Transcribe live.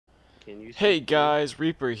Can you Hey speak too? guys,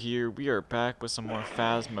 Reaper here. We are back with some more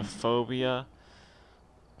phasmophobia.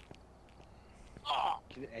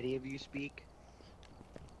 Can any of you speak?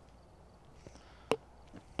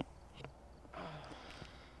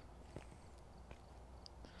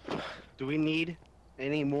 Do we need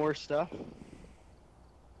any more stuff?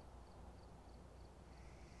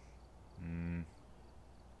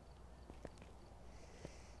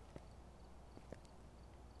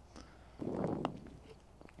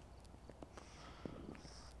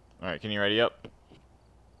 Alright, can you ready up?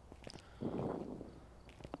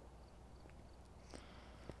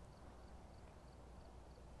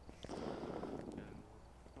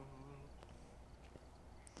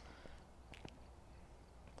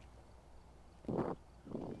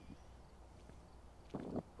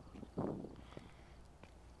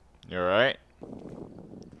 You alright?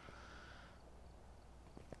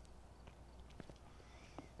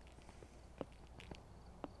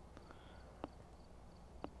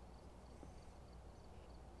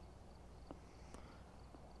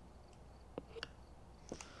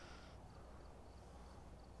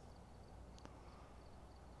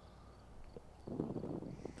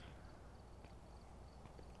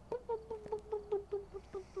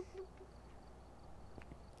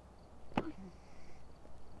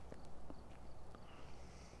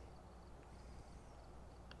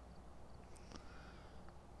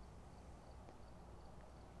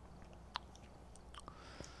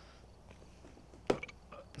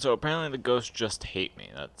 So apparently the ghosts just hate me.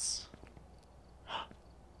 That's...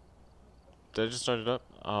 Did I just start it up?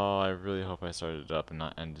 Oh, I really hope I started it up and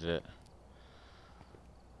not ended it.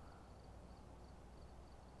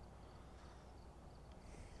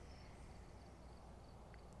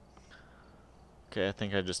 Okay, I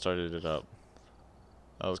think I just started it up.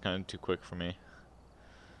 That was kind of too quick for me.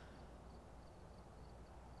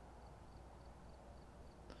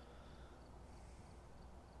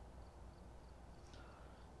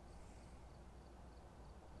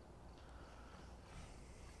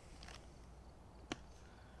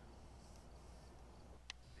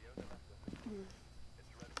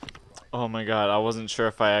 Oh my god, I wasn't sure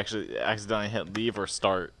if I actually accidentally hit leave or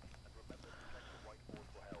start.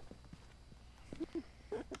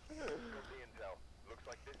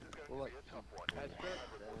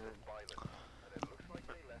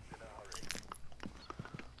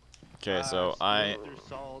 Okay, so There's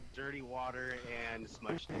salt, dirty water, and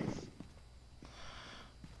smudge sticks.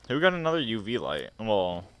 Who got another UV light?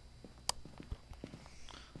 Well...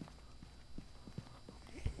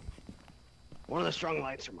 One of the strong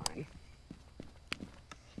lights are mine.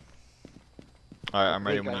 Alright, I'm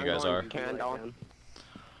ready when you guys are.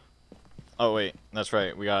 Oh wait, that's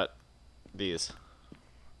right, we got these.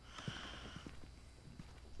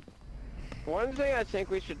 One thing I think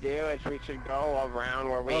we should do is we should go around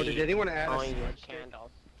where we... Oh, did anyone add a only use smudge stick?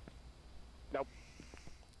 candles. Nope.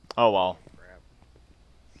 Oh well.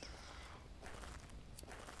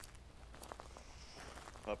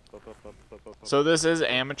 So this is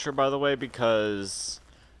amateur, by the way, because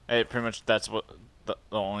it pretty much that's what the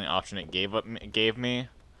only option it gave me.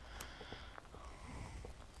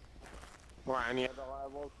 Or any of the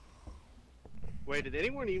levels. Wait, did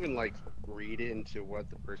anyone even like read into what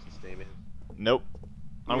the person's name is? Nope.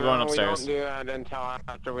 I'm No, going upstairs. we don't do that until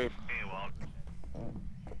after we've...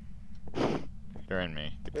 You're in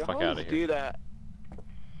me. Get the We fuck always out of here. do that.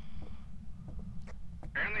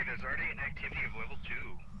 Apparently there's already an activity of level 2.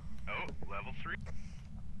 Oh, level 3.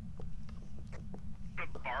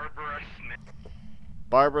 Barbara Smith.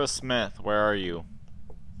 Barbara Smith, where are you?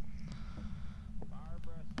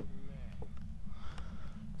 Barbara Smith.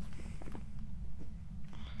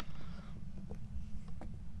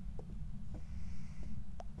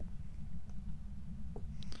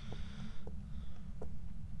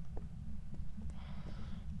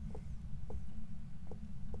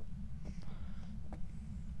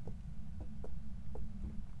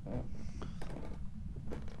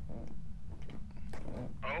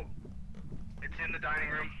 Oh, it's in the dining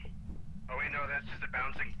room. Oh wait, no, that's just a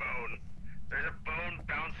bouncing bone. There's a bone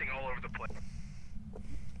bouncing all over the place.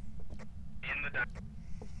 In the dining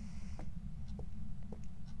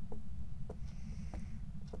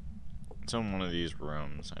It's in one of these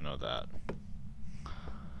rooms, I know that.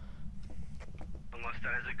 unless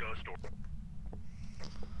that is a ghost door.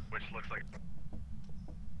 Which looks like...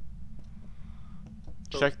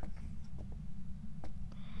 Check.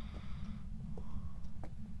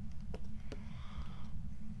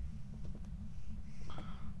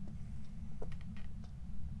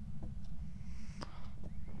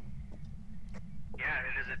 Yeah,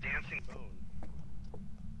 it is a dancing bone.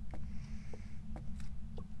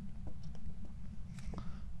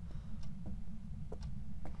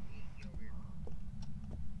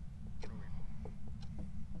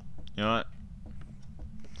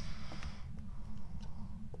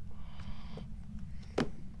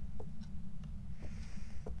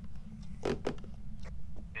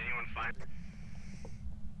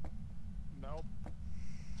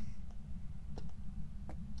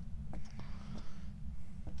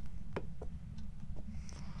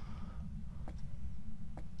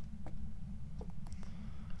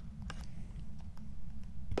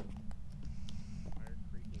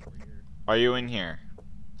 Are you in here?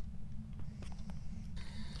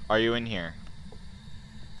 Are you in here?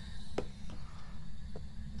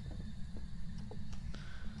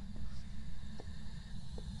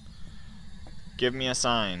 Give me a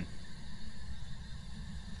sign.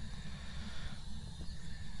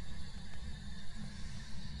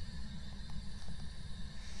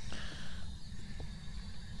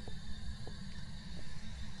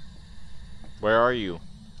 Where are you?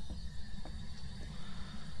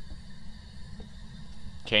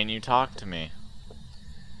 Can you talk to me?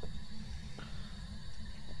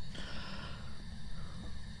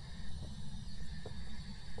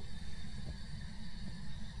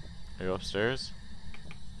 Are you upstairs?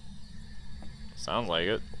 Sounds like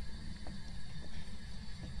it.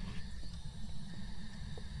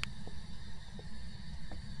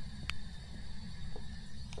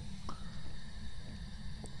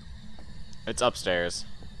 It's upstairs.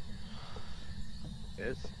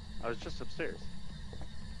 Is? I was just upstairs.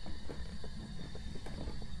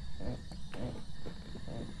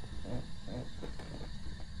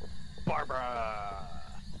 Barbara!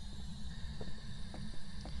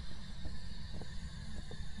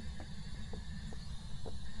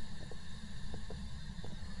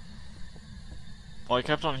 Well, I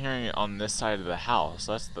kept on hearing it on this side of the house.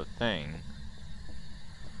 That's the thing.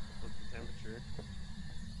 What's the temperature?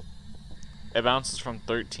 It bounces from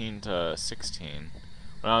 13 to 16.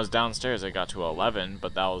 When I was downstairs, it got to 11,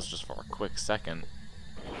 but that was just for a quick second.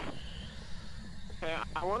 Hey,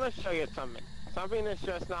 I want to show you something. Something that's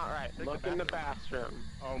just not right. Check Look the in the bathroom.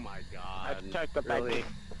 Oh my I god. checked the Really?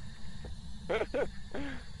 bathroom.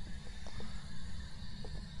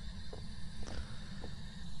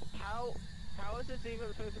 How is this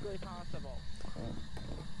even physically possible?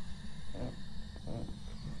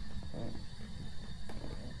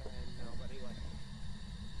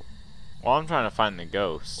 Well, I'm trying to find the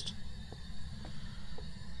ghost.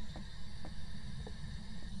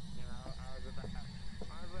 You know, I was about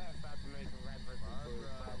to make a red versus blue.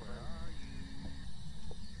 Where are you?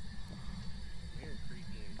 Weird,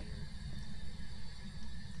 creepy in here.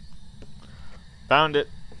 Found it.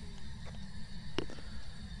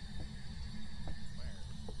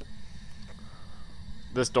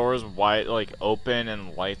 This door is wide, like open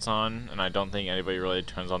and lights on, and I don't think anybody really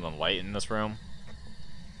turns on the light in this room.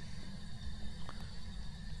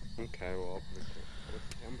 Okay, well, what's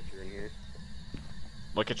the temperature in here?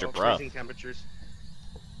 Look at your Oh, breath. freezing temperatures.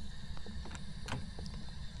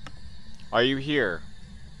 Are you here?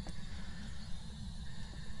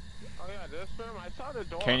 Oh yeah, this room. I saw the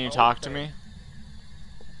door. Can you talk to open. me?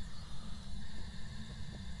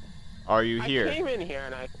 Are you I here? came in here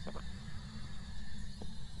and I.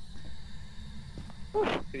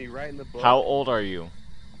 Can you write in the book? How old are you?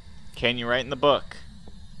 Can you write in the book?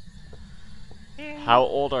 How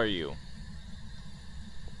old are you?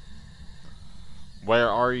 Where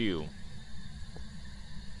are you?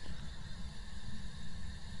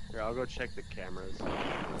 Here, I'll go check the cameras.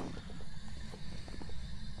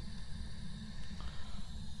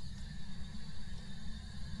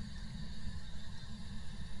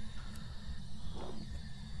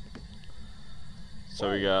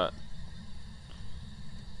 So we got...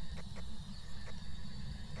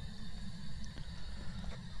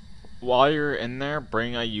 While you're in there,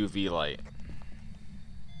 bring a UV light.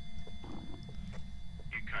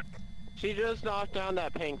 She just knocked down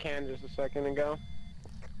that paint can just a second ago.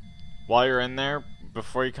 While you're in there,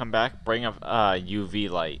 before you come back, bring a UV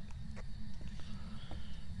light.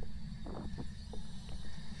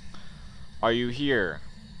 Are you here?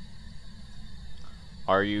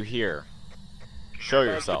 Are you here? Show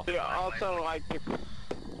yourself. She also like people.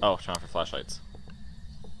 Oh, turn off your flashlights.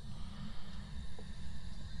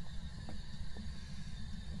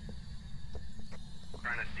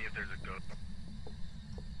 Trying to see if there's a ghost.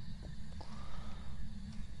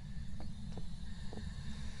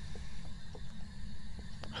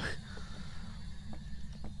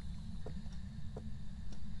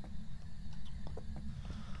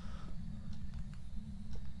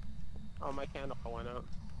 Oh, my candle went out.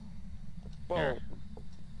 Whoa. Here.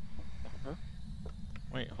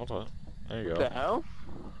 Wait, hold on. There you What go. the hell?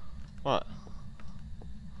 What?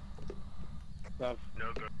 The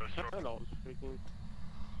No ghost. candle's freaking.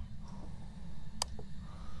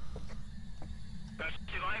 Does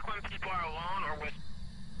she like when people are alone or with?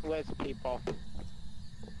 With people.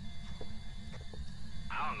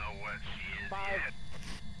 I don't know what she is 5. yet,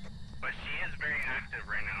 but she is very active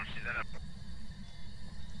right now. She's at a.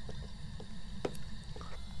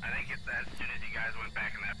 I think it's as soon as you guys went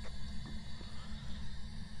back in that.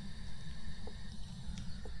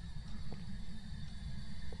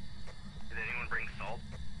 Did anyone bring salt?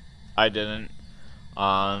 I didn't.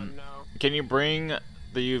 No. Can you bring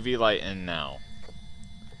the UV light in now?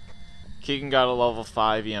 Keegan got a level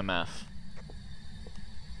 5 EMF.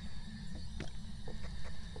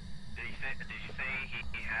 Did you say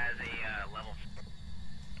he has a level?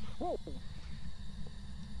 Whoa.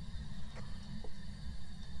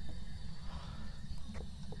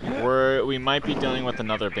 We might be dealing with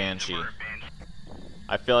another Banshee.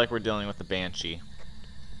 I feel like we're dealing with the Banshee.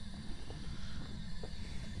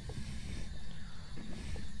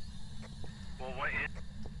 Well,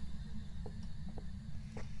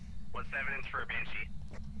 what's the evidence for a Banshee?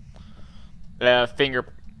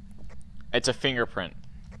 It's a fingerprint.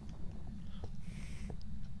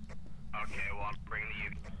 Okay, well, I'm bringing the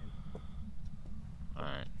UV.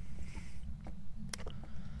 Alright.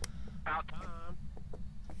 About time.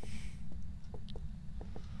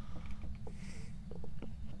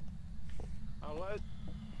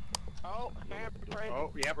 Oh, handprint.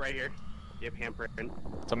 Oh, yep, right here. Yep, handprint.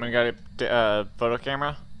 Someone got a photo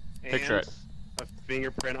camera? Picture And it. a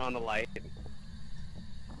fingerprint on the light.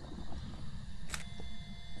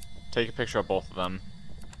 Take a picture of both of them.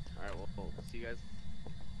 Alright, well, see you guys.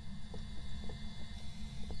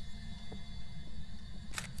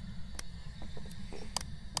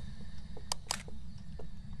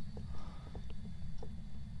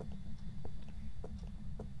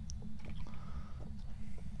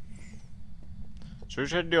 Should we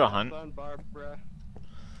try to do a hunt? Fun, Barbara.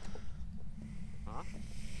 Huh?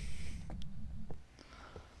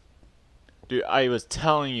 Dude, I was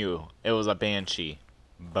telling you it was a Banshee.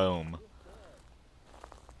 Boom.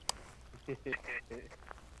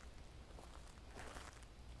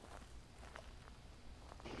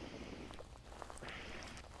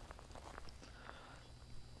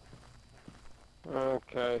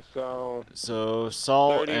 Okay, so So,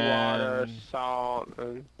 salt dirty water, and... salt,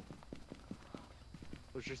 and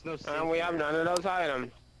Which there's no we have safety. none of those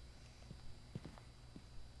items.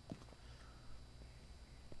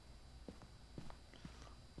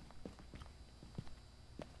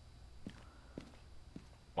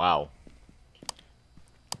 Wow.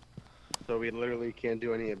 So we literally can't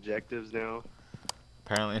do any objectives now.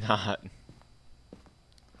 Apparently not.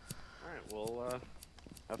 Alright, well,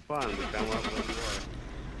 have fun. We found one before.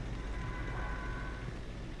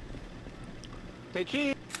 Say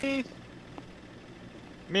cheese!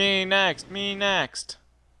 Me next! Me next!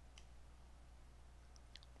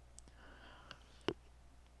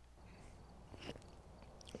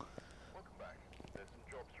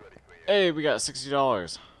 Hey, we got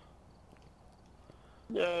 $60.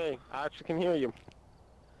 Yay, I actually can hear you.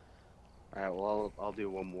 Alright, well, I'll do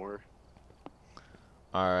one more.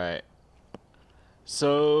 Alright.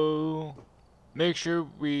 So, make sure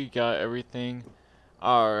we got everything.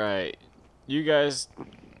 Alright. You guys,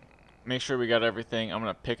 make sure we got everything. I'm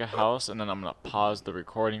going to pick a house, and then I'm going to pause the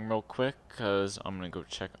recording real quick, because I'm going to go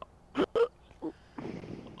check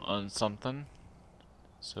on something.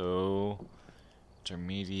 So,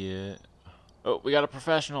 intermediate. Oh, we got a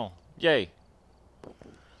professional. Yay.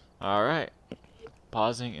 Alright.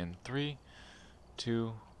 Pausing in 3,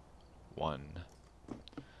 2, 1.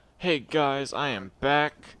 Hey guys, I am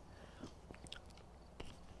back.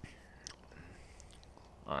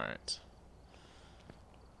 Alright.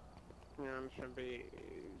 Should be.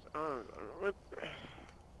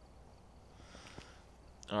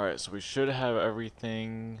 Alright, so we should have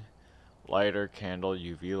everything. Lighter, candle,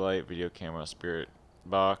 UV light, video camera, spirit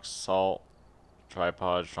box, salt,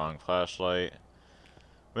 tripod, strong flashlight.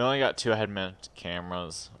 We only got 2 head-mounted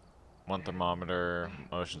cameras, 1 thermometer,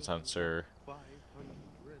 motion sensor.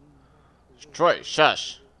 Troy,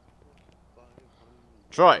 shush!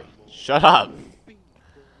 Troy, shut up!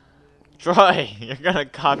 Troy, you're gonna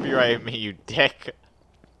copyright me, you dick!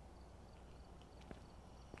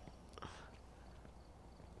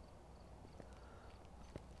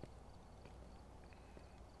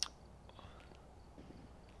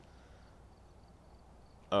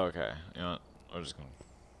 Okay, you know what? We're just gonna...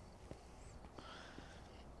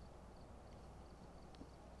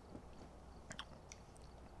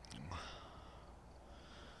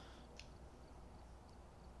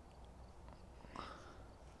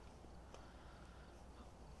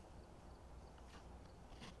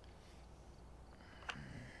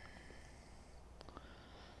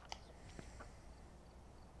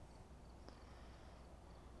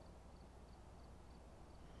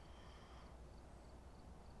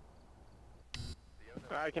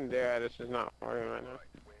 I can do it, this is not working right now.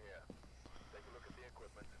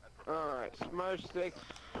 Alright, smudge stick,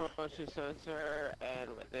 motion sensor,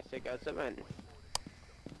 and with this it goes in.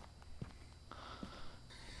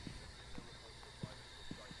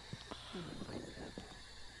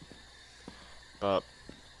 But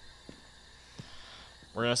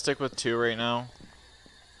we're gonna stick with 2 right now.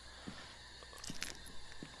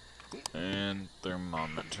 And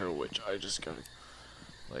thermometer, which I just gotta,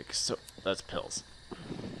 like, so, that's pills.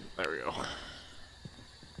 There we go.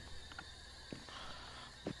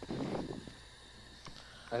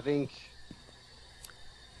 I think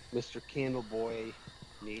Mr. Candle Boy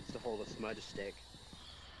needs to hold a smudge stick.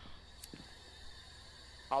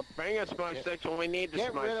 I'll bring a smudge stick when we need the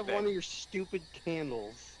Get smudge rid of stick. one of your stupid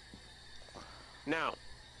candles. No.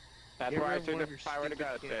 That's Get where rid I of took one the of your power to stupid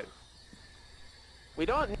go to. candles. We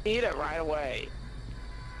don't need it right away.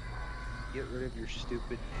 Get rid of your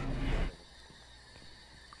stupid.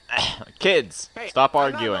 Kids, Hey, stop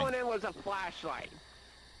I'm not arguing. going in with a flashlight.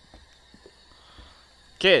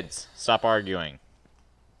 Kids, stop arguing.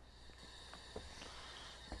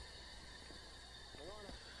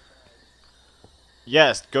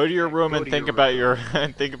 Yes, go to your room Go and to think your about room. your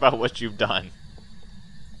and think about what you've done.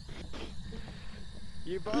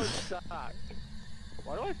 You both suck.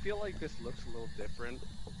 Why do I feel like this looks a little different?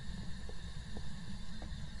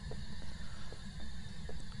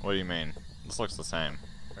 What do you mean? This looks the same.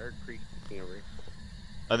 I heard creaking over here.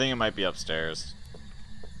 I think it might be upstairs.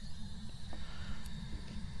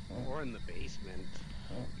 Or in the basement.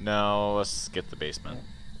 No, let's skip the basement.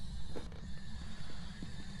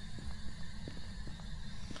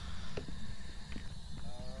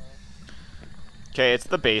 Okay, it's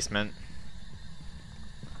the basement.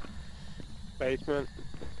 Basement.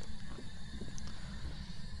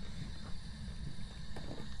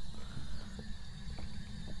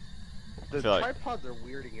 The feel like- tripods are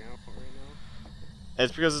weirding out right now.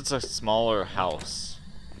 It's because it's a smaller house.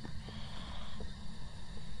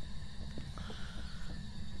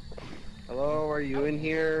 Hello, are you in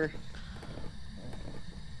here?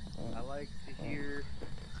 I like to hear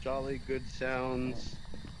jolly good sounds.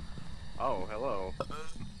 Oh, hello.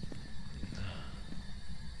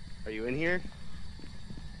 Are you in here?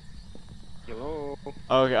 Hello?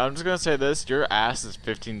 Okay, I'm just gonna say this. Your ass is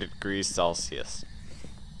 15 degrees Celsius.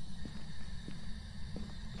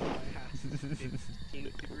 15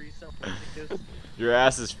 degrees Celsius. Your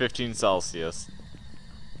ass is 15 Celsius.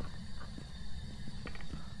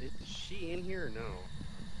 Is she in here or no?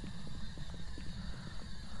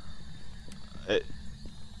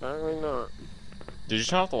 Apparently not. Did you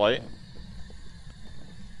turn off the light?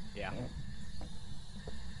 Yeah.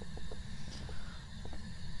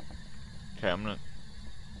 Okay, I'm gonna...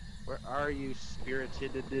 Where are you,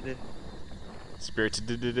 spirited?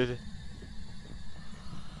 Spirited.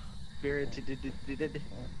 Spirited.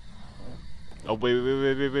 Oh,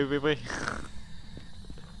 wait.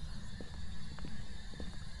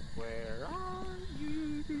 Where are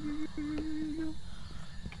you?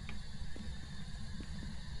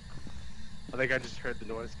 I think I just heard the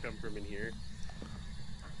noise come from in here.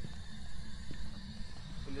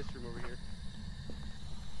 In this room over here.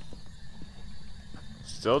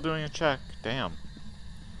 Still doing a check. Damn.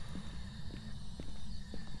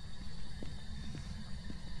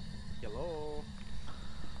 Hello?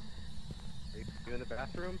 Are you in the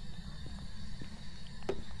bathroom?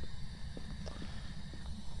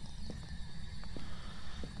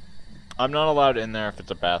 I'm not allowed in there if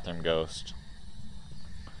it's a bathroom ghost.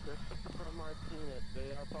 Christopher Martinez,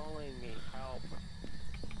 they are following me. Help.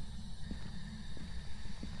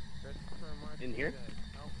 Christopher Martinez, In here?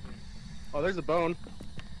 help me. Oh, there's a bone.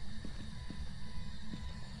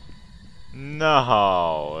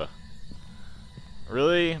 No.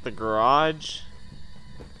 Really? The garage?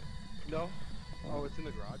 No. Oh, it's in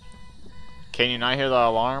the garage. Can you not hear the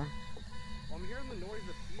alarm? Well, I'm hearing the noise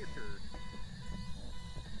of theater.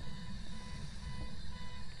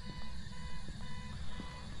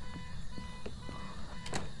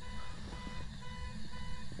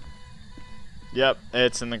 Yep,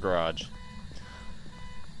 it's in the garage.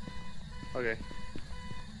 Okay.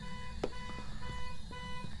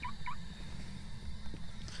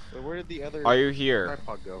 So where did the other Are you here?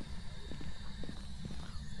 tripod go?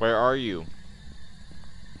 Where are you?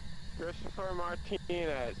 Christopher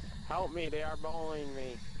Martinez, help me, they are bullying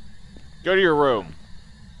me. Go to your room.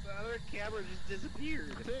 The other camera just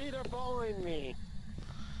disappeared. See, they're bullying me.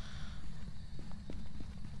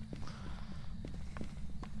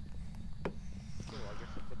 Oh, I guess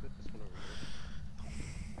I'll put this one over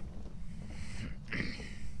here.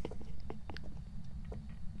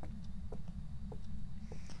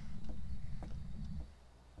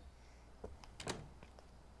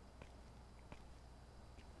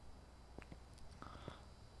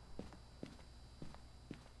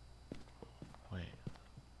 Wait.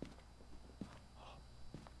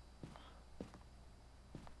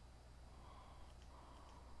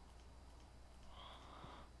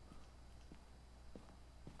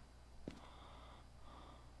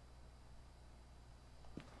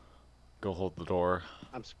 Go hold the door.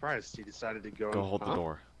 I'm surprised he decided to go. Go hold the Huh?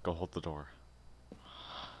 door. Go hold the door.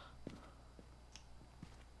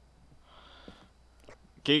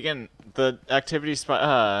 Keegan, the activity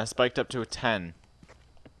spiked up to a 10.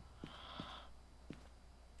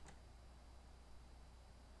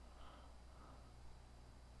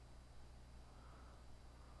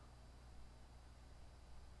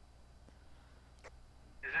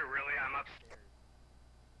 Is it really? I'm upstairs.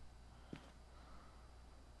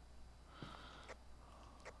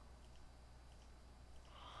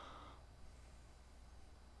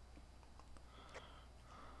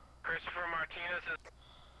 Christopher Martinez is...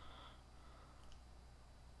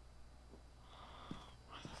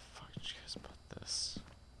 Where the fuck did you guys put this?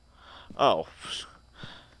 Oh.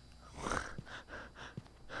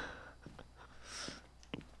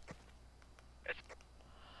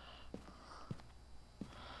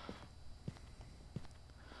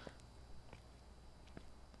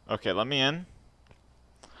 Okay, let me in.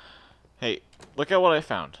 Hey, look at what I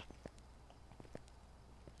found.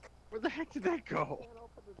 Where the heck did that go? Can't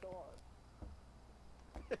open the door.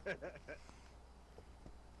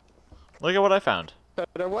 Look at what I found. So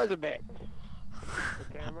there was a bit.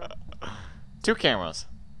 The camera. 2 cameras.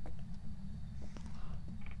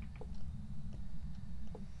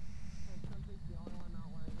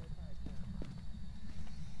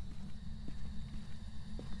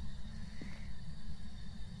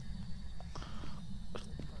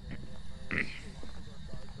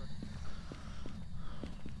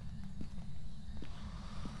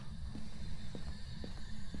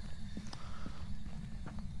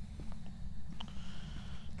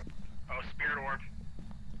 Oh, spirit orb.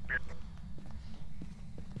 Spirit...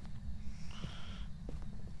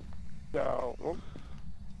 So,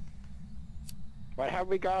 what have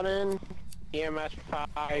we got in? EMS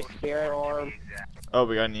 5, spirit orb. Oh,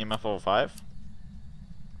 we got an EMF level 5?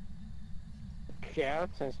 Yeah,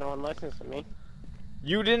 since no one listens to me.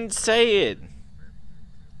 You didn't say it!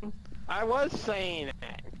 I was saying it,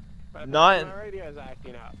 but Not- my radio's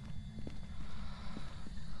acting up.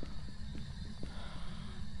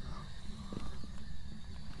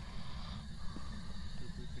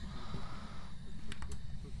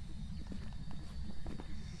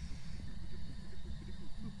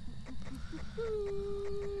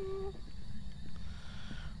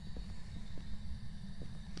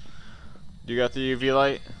 You got the UV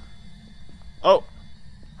light? Oh!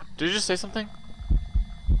 Did you just say something?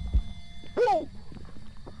 Whoa!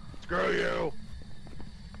 Screw you!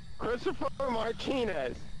 Christopher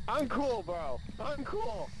Martinez. Uncool, bro.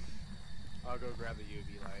 Uncool. I'll go grab the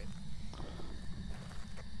UV light.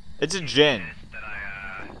 It's a gin. That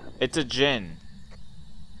I, It's a gin.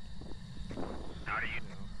 how do you...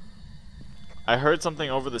 I heard something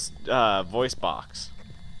over this voice box.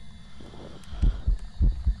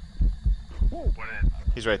 What is...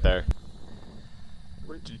 He's right there.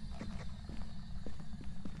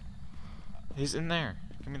 He's in there.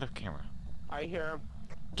 Give me the camera. I hear him.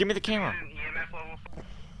 Give me the camera. An EMF level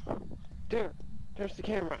 4? There. There's the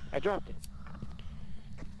camera. I dropped it.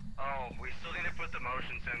 Oh, we still need to put the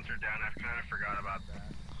motion sensor down. I kind of forgot about that.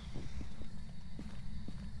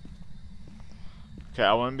 Okay,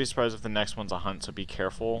 I wouldn't be surprised if the next one's a hunt, so be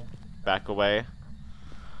careful. Back away.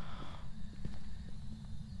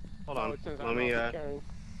 Hold on. Since Let I'm me, also carrying-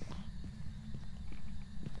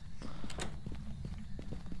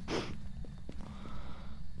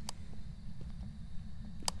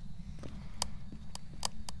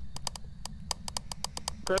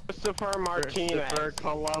 Christopher Martinez. Christopher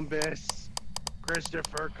Columbus.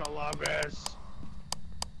 Christopher Columbus.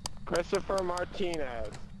 Christopher Martinez.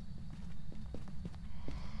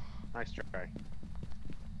 Nice try.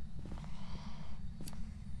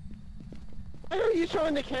 Why are you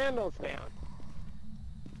showing the candles down?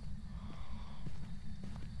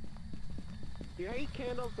 Do you hate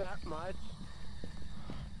candles that much?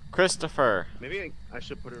 Christopher. Maybe I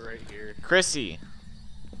should put it right here. Chrissy.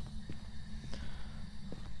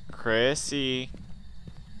 Chrissy.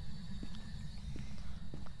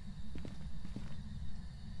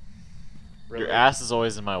 Really? Your ass is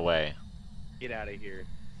always in my way. Get out of here.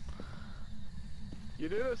 You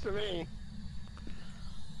do this to me.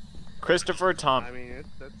 Christopher Tom. I mean,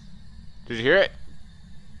 that's... Did you hear it?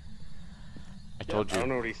 I told I don't you.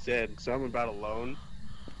 know what he said. Something about a loan.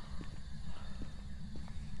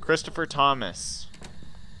 Christopher Thomas.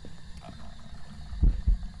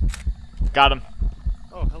 Got him.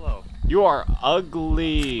 Oh, hello. You are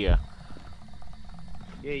ugly.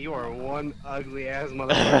 Yeah, you are one ugly ass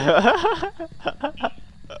motherfucker.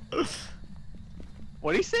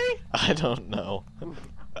 What'd he say? I don't know. Oh,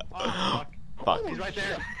 fuck. Fuck. He's right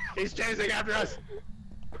there. He's chasing after us.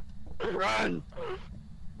 Run!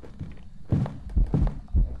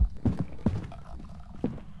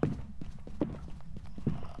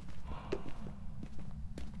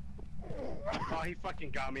 Oh, he fucking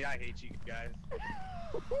got me. I hate you guys.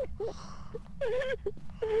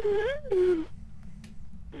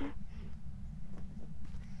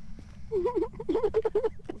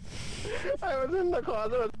 I was in the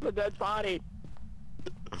closet with the dead body.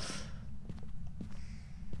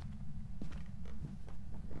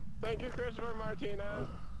 Thank you, Christopher Martinez.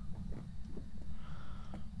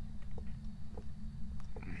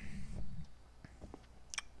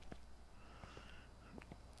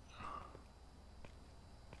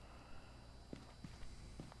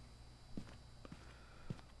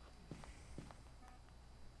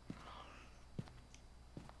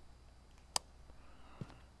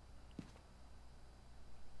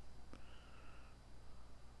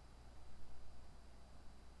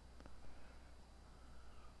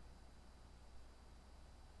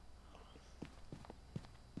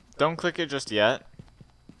 Don't click it just yet.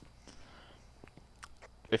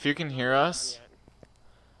 If you can hear us,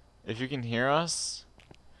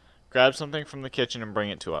 grab something from the kitchen and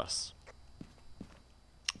bring it to us.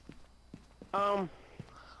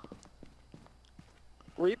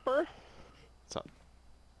 Reaper? What's up?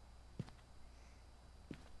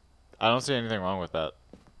 I don't see anything wrong with that.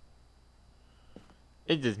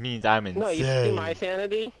 It just means I'm insane. No, you see my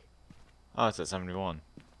sanity? Oh, it's at 71.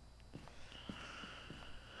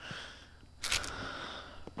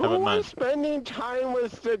 How about Who mine? was spending time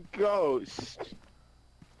with the ghost?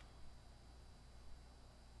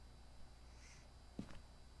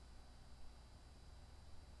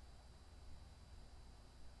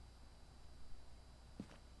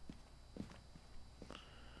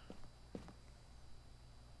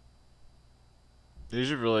 You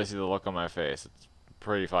should really see the look on my face. It's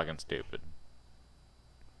pretty fucking stupid.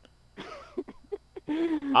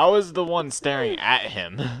 I was the one staring at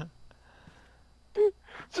him.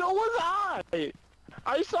 So was I!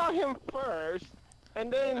 I saw him first,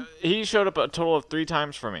 and then... He showed up a total of 3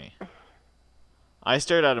 times for me. I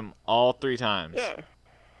stared at him all 3 times. Yeah.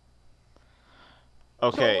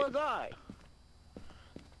 Okay. So was I.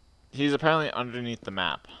 He's apparently underneath the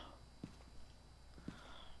map.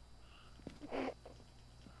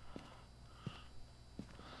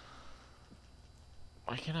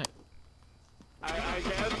 Why can't I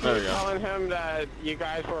guess There we you're go. telling him that you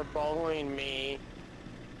guys were bullying me.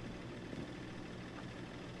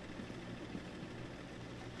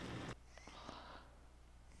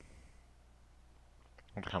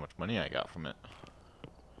 Look how much money I got from it.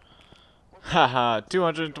 Haha,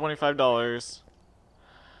 $225.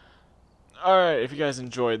 Alright, if you guys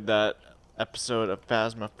enjoyed that episode of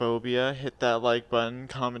Phasmophobia, hit that like button,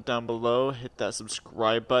 comment down below, hit that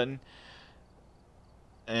subscribe button,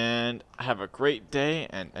 and have a great day,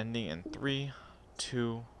 and ending in 3,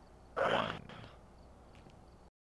 2, 1.